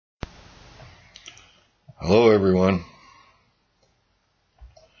Hello everyone.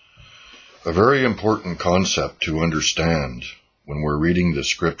 A very important concept to understand when we're reading the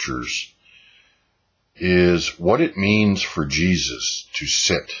scriptures is what it means for Jesus to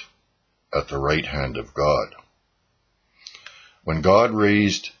sit at the right hand of God. When God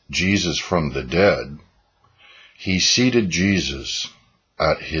raised Jesus from the dead, he seated Jesus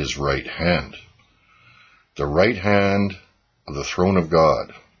at his right hand, the right hand of the throne of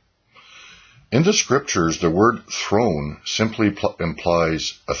God. In the scriptures, the word throne simply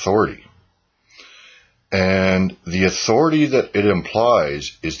implies authority. And the authority that it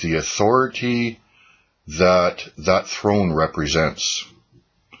implies is the authority that throne represents.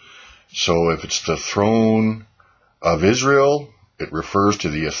 So if it's the throne of Israel, it refers to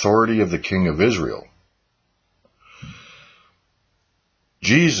the authority of the King of Israel.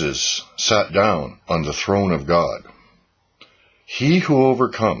 Jesus sat down on the throne of God. He who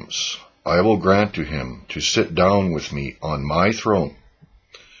overcomes, I will grant to him to sit down with me on my throne,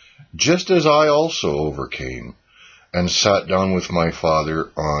 just as I also overcame and sat down with my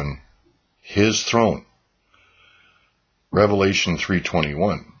Father on his throne. Revelation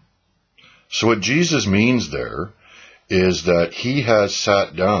 3:21. So what Jesus means there is that he has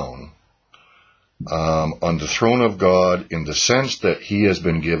sat down on the throne of God in the sense that he has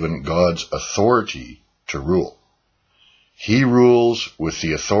been given God's authority to rule. He rules with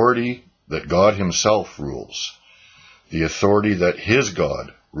the authority that God himself rules, the authority that his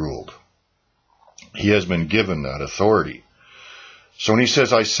God ruled. He has been given that authority. So when he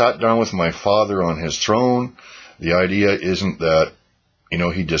says, I sat down with my Father on his throne, the idea isn't that,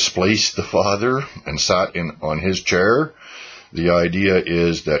 he displaced the Father and sat on his chair. The idea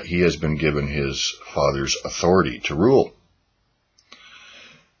is that he has been given his Father's authority to rule.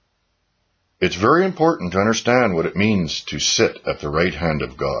 It's very important to understand what it means to sit at the right hand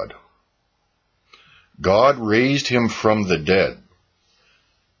of God. God raised him from the dead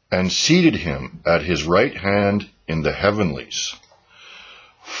and seated him at his right hand in the heavenlies,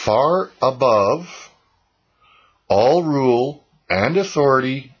 far above all rule and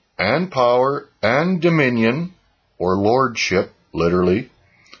authority and power and dominion, or lordship, literally,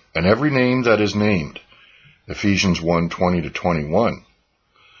 and every name that is named. Ephesians 1:20-21.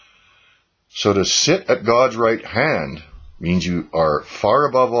 So to sit at God's right hand means you are far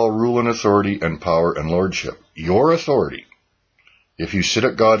above all rule and authority and power and lordship. Your authority, if you sit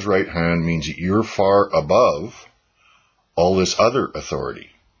at God's right hand, means that you're far above all this other authority.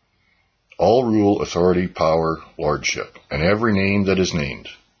 All rule, authority, power, lordship, and every name that is named.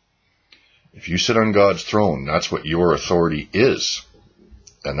 If you sit on God's throne, that's what your authority is.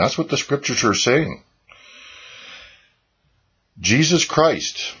 And that's what the scriptures are saying. Jesus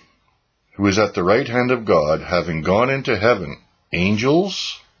Christ, who is at the right hand of God, having gone into heaven,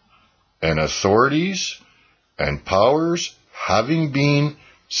 angels and authorities and powers having been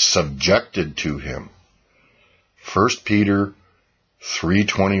subjected to him. 1 Peter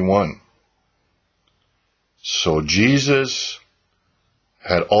 3:21. So Jesus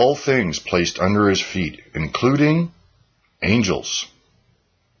had all things placed under his feet, including angels.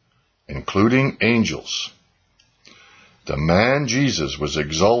 Including angels. The man Jesus was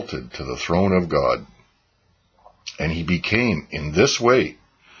exalted to the throne of God, and he became, in this way,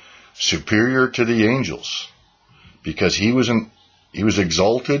 superior to the angels, because he was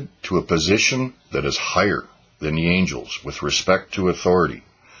exalted to a position that is higher than the angels with respect to authority.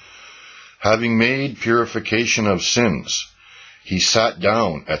 Having made purification of sins, he sat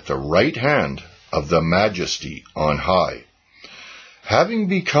down at the right hand of the Majesty on high, having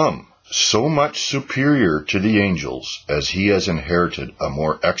become so much superior to the angels as he has inherited a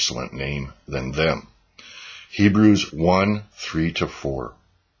more excellent name than them. Hebrews 1:3-4.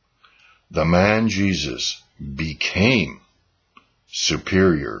 The man Jesus became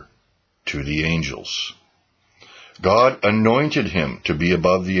superior to the angels. God anointed him to be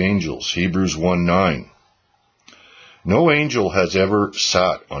above the angels. Hebrews 1:9. No angel has ever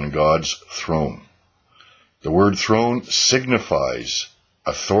sat on God's throne. The word throne signifies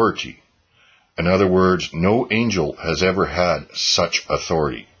authority. In other words, no angel has ever had such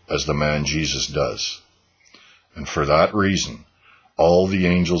authority as the man Jesus does. And for that reason, all the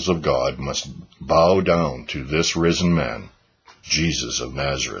angels of God must bow down to this risen man, Jesus of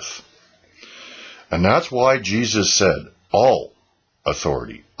Nazareth. And that's why Jesus said, all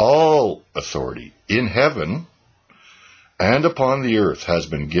authority in heaven and upon the earth has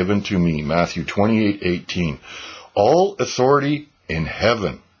been given to me. Matthew 28:18. All authority in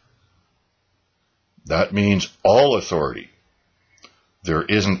heaven. That means all authority. There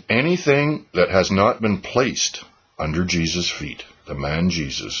isn't anything that has not been placed under Jesus' feet, the man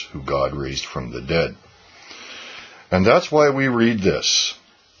Jesus who God raised from the dead. And that's why we read this.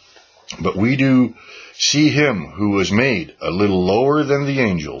 But we do see him who was made a little lower than the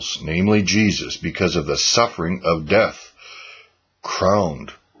angels, namely Jesus, because of the suffering of death,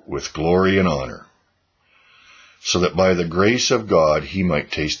 crowned with glory and honor, so that by the grace of God he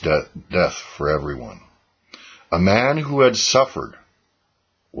might taste death for everyone. A man who had suffered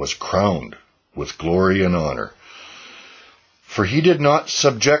was crowned with glory and honor, for he did not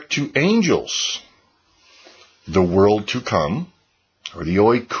subject to angels the world to come, or the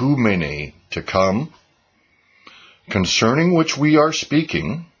oikumene to come, concerning which we are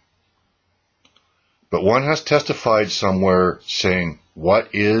speaking. But one has testified somewhere saying,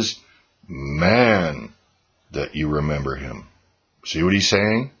 what is man that you remember him? See what he's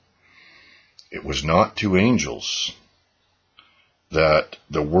saying? It was not to angels that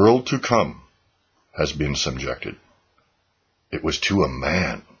the world to come has been subjected. It was to a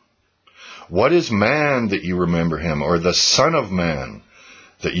man. What is man that you remember him, or the Son of Man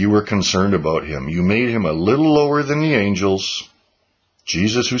that you were concerned about him? You made him a little lower than the angels,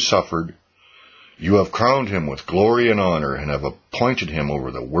 Jesus who suffered. You have crowned him with glory and honor, and have appointed him over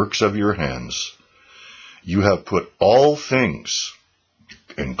the works of your hands. You have put all things,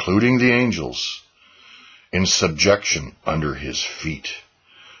 including the angels, in subjection under his feet.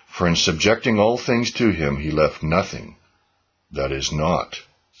 For in subjecting all things to him, he left nothing that is not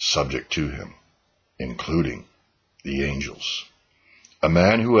subject to him, including the angels. A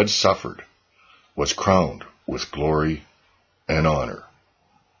man who had suffered was crowned with glory and honor.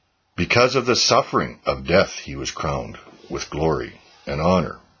 Because of the suffering of death, he was crowned with glory and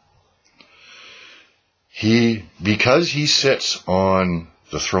honor. Because he sits on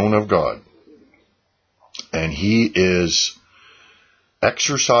the throne of God, and he is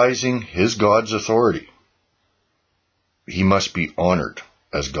exercising his God's authority, he must be honored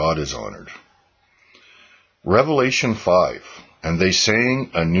as God is honored. Revelation 5, and they sang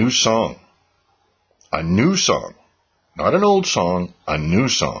a new song, not an old song, a new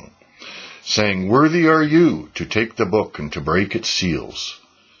song, saying, worthy are you to take the book and to break its seals,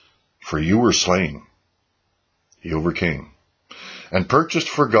 for you were slain. He overcame, and purchased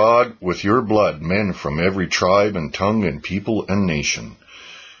for God with your blood men from every tribe and tongue and people and nation.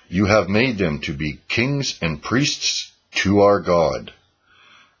 You have made them to be kings and priests to our God,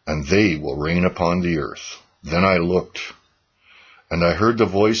 and they will reign upon the earth. Then I looked, and I heard the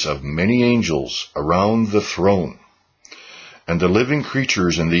voice of many angels around the throne, and the living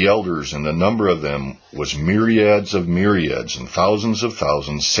creatures and the elders, and the number of them was myriads of myriads and thousands of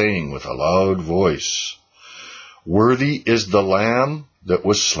thousands, saying with a loud voice, worthy is the Lamb that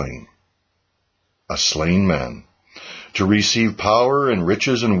was slain, a slain man, to receive power and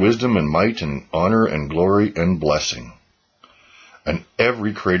riches and wisdom and might and honor and glory and blessing. And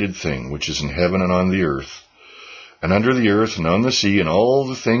every created thing which is in heaven and on the earth, and under the earth and on the sea, and all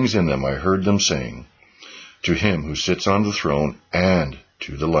the things in them, I heard them saying, to him who sits on the throne and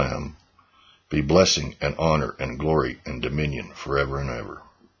to the Lamb be blessing and honor and glory and dominion forever and ever.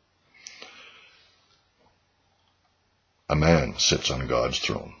 A man sits on God's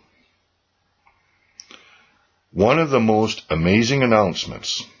throne. One of the most amazing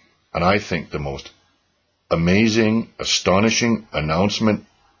announcements, and I think the most amazing, astonishing announcement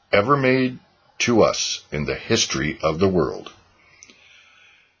ever made to us in the history of the world,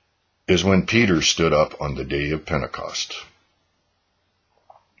 is when Peter stood up on the day of Pentecost.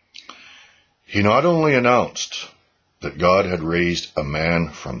 He not only announced that God had raised a man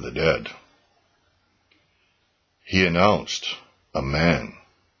from the dead, he announced a man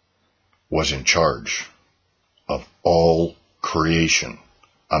was in charge of all creation.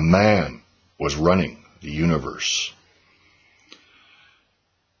 A man was running the universe.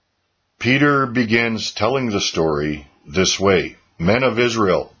 Peter begins telling the story this way. Men of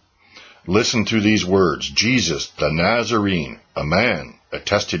Israel, listen to these words. Jesus, the Nazarene, a man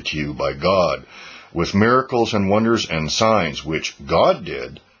attested to you by God with miracles and wonders and signs which God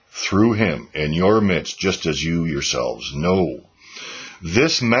did through him in your midst, just as you yourselves know.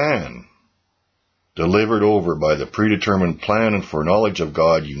 This man, delivered over by the predetermined plan and foreknowledge of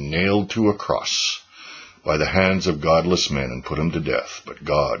God, you nailed to a cross by the hands of godless men and put him to death, but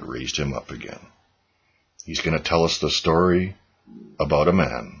God raised him up again. He's going to tell us the story about a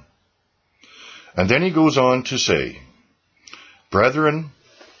man. And then he goes on to say, brethren,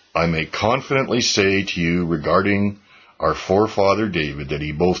 I may confidently say to you regarding our forefather David that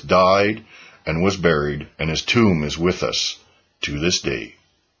he both died and was buried, and his tomb is with us to this day.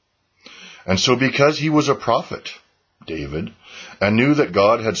 And so because he was a prophet, David, and knew that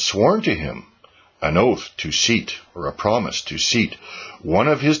God had sworn to him an oath to seat, or a promise to seat, one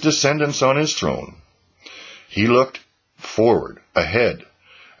of his descendants on his throne, He looked forward, ahead,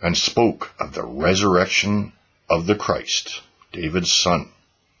 and spoke of the resurrection of the Christ, David's son,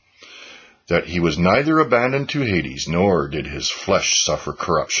 that he was neither abandoned to Hades, nor did his flesh suffer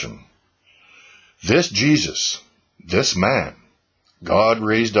corruption. This Jesus, this man, God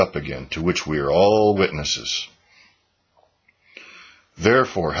raised up again, to which we are all witnesses.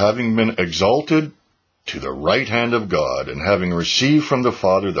 Therefore, having been exalted to the right hand of God, and having received from the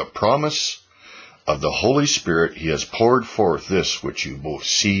Father the promise of the Holy Spirit, he has poured forth this which you both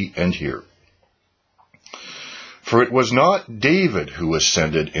see and hear. For it was not David who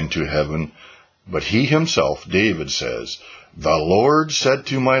ascended into heaven, but he himself, David says, "The Lord said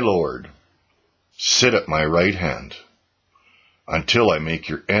to my Lord, sit at my right hand, until I make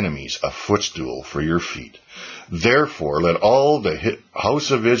your enemies a footstool for your feet. Therefore let all the house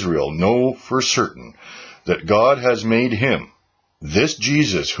of Israel know for certain that God has made him, this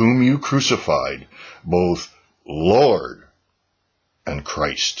Jesus whom you crucified, both Lord and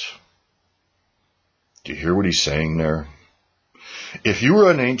Christ." Do you hear what he's saying there? If you were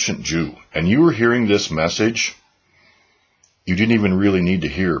an ancient Jew and you were hearing this message, you didn't even really need to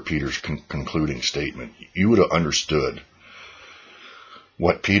hear Peter's concluding statement. You would have understood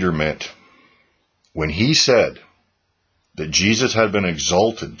what Peter meant when he said that Jesus had been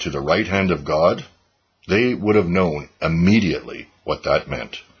exalted to the right hand of God. They would have known immediately what that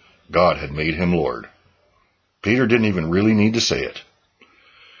meant. God had made him Lord. Peter didn't even really need to say it.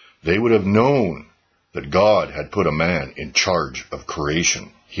 They would have known that God had put a man in charge of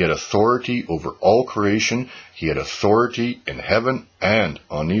creation. He had authority over all creation. He had authority in heaven and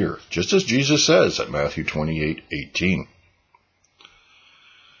on the earth, just as Jesus says at Matthew 28:18.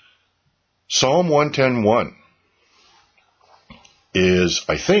 Psalm 110:1 is,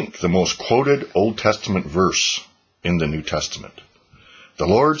 I think, the most quoted Old Testament verse in the New Testament. The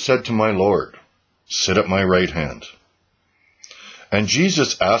Lord said to my Lord, sit at my right hand. And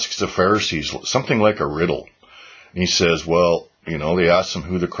Jesus asks the Pharisees something like a riddle. And he says, well, they asked him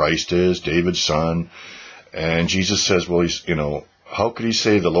who the Christ is, David's son. And Jesus says, well, how could he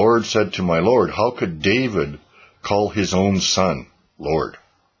say the Lord said to my Lord? How could David call his own son Lord?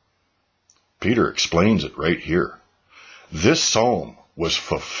 Peter explains it right here. This psalm was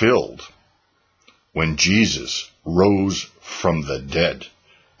fulfilled when Jesus rose from the dead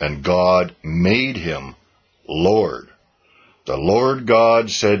and God made him Lord. The Lord God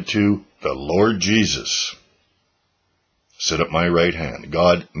said to the Lord Jesus, sit at my right hand.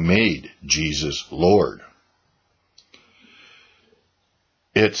 God made Jesus Lord.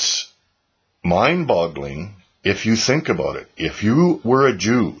 It's mind-boggling if you think about it. If you were a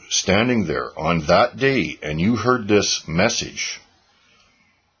Jew standing there on that day and you heard this message,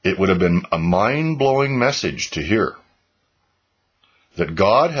 it would have been a mind-blowing message to hear. That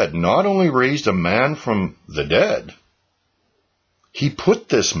God had not only raised a man from the dead, he put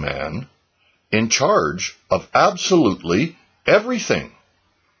this man in charge of absolutely everything.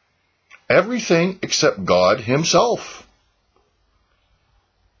 Everything except God himself.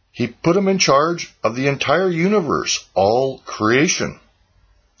 He put him in charge of the entire universe, all creation.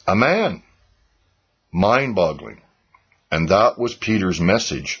 A man. Mind-boggling. And that was Peter's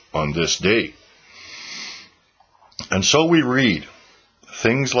message on this day. And so we read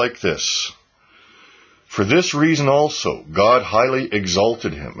things like this. For this reason also, God highly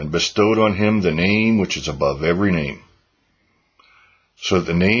exalted him and bestowed on him the name which is above every name. So that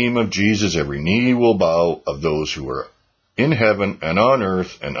the name of Jesus every knee will bow of those who are in heaven and on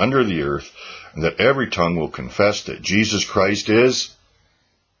earth and under the earth, and that every tongue will confess that Jesus Christ is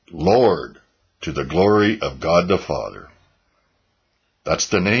Lord, to the glory of God the Father. That's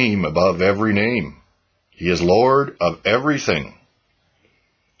the name above every name. He is Lord of everything.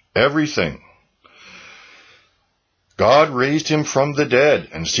 Everything. God raised him from the dead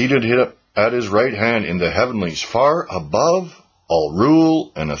and seated him at his right hand in the heavenlies, far above all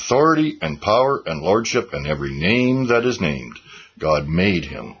rule and authority and power and lordship and every name that is named. God made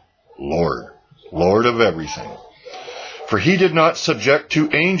him Lord, Lord of everything. For he did not subject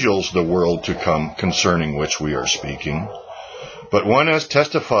to angels the world to come concerning which we are speaking, but one has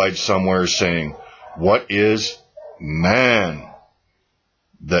testified somewhere saying, what is man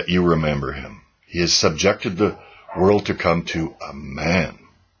that you remember him? He has subjected the world to come to a man.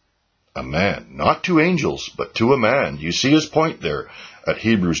 A man. Not to angels, but to a man. You see his point there at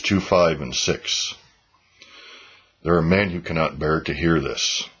Hebrews 2:5 and 6. There are men who cannot bear to hear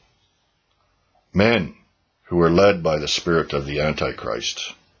this. Men who are led by the spirit of the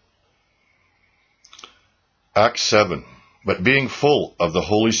Antichrist. Acts 7. But being full of the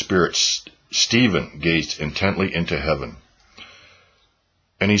Holy Spirit, Stephen gazed intently into heaven.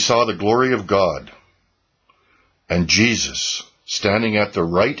 And he saw the glory of God, and Jesus standing at the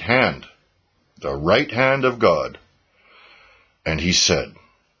right hand of God. And he said,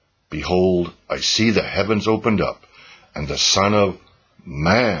 Behold, I see the heavens opened up, and the Son of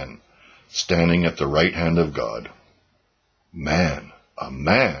Man standing at the right hand of God. Man, a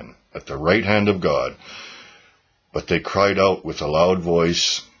man at the right hand of God. But they cried out with a loud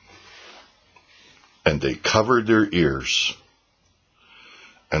voice, and they covered their ears,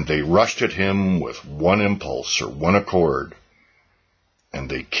 and they rushed at him with one impulse or one accord, and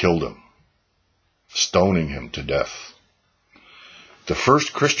they killed him, stoning him to death. The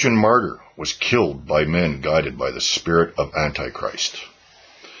first Christian martyr was killed by men guided by the spirit of Antichrist.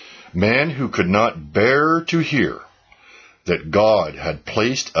 Men who could not bear to hear that God had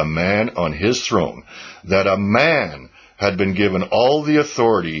placed a man on his throne, that a man had been given all the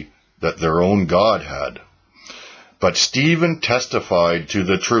authority that their own God had. But Stephen testified to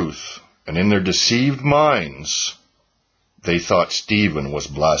the truth, and in their deceived minds, they thought Stephen was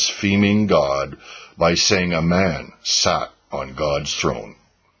blaspheming God by saying a man sat on God's throne,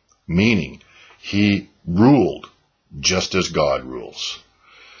 meaning he ruled just as God rules.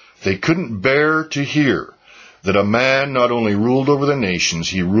 They couldn't bear to hear that a man not only ruled over the nations,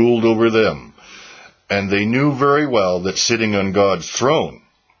 he ruled over them. And they knew very well that sitting on God's throne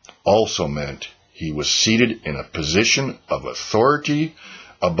also meant he was seated in a position of authority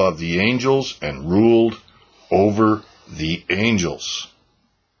above the angels and ruled over the angels.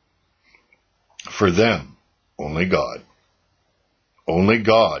 For them, only God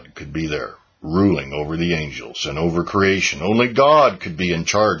could be there, ruling over the angels and over creation. Only God could be in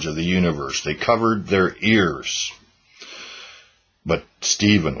charge of the universe. They covered their ears. But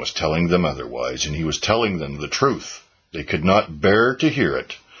Stephen was telling them otherwise, and he was telling them the truth. They could not bear to hear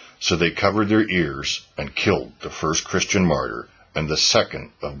it, so they covered their ears and killed the first Christian martyr and the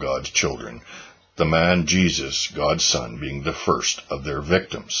second of God's children, the man Jesus, God's Son, being the first of their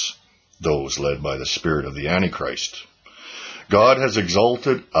victims, those led by the spirit of the Antichrist. God has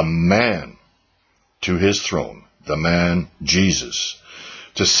exalted a man to his throne, the man Jesus.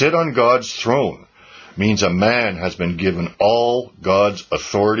 To sit on God's throne means a man has been given all God's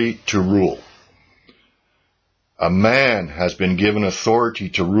authority to rule. A man has been given authority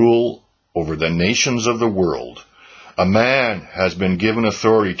to rule over the nations of the world. A man has been given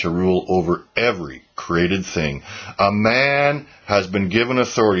authority to rule over every created thing. A man has been given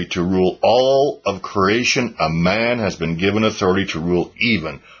authority to rule all of creation. A man has been given authority to rule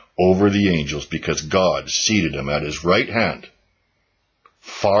even over the angels, because God seated him at his right hand,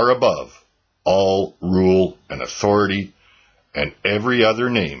 far above all rule and authority and every other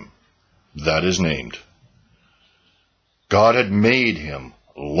name that is named. God had made him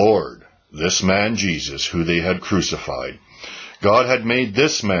Lord, this man Jesus, who they had crucified. God had made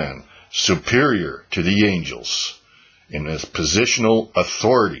this man superior to the angels in his positional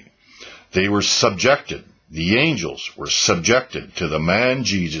authority. They were subjected. The angels were subjected to the man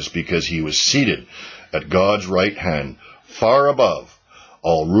Jesus because he was seated at God's right hand, far above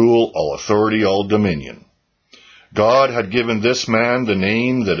all rule, all authority, all dominion. God had given this man the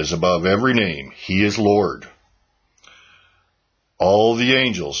name that is above every name. He is Lord. All the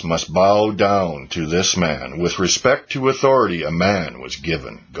angels must bow down to this man. With respect to authority, a man was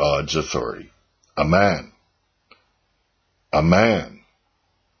given God's authority. A man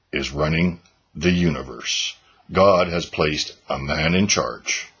is running the universe. God has placed a man in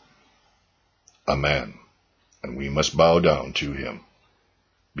charge. A man. And we must bow down to him,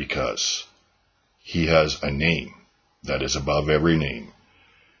 because he has a name that is above every name.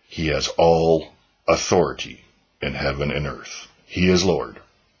 He has all authority in heaven and earth. He is Lord,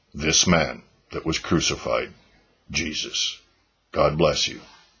 this man that was crucified, Jesus. God bless you.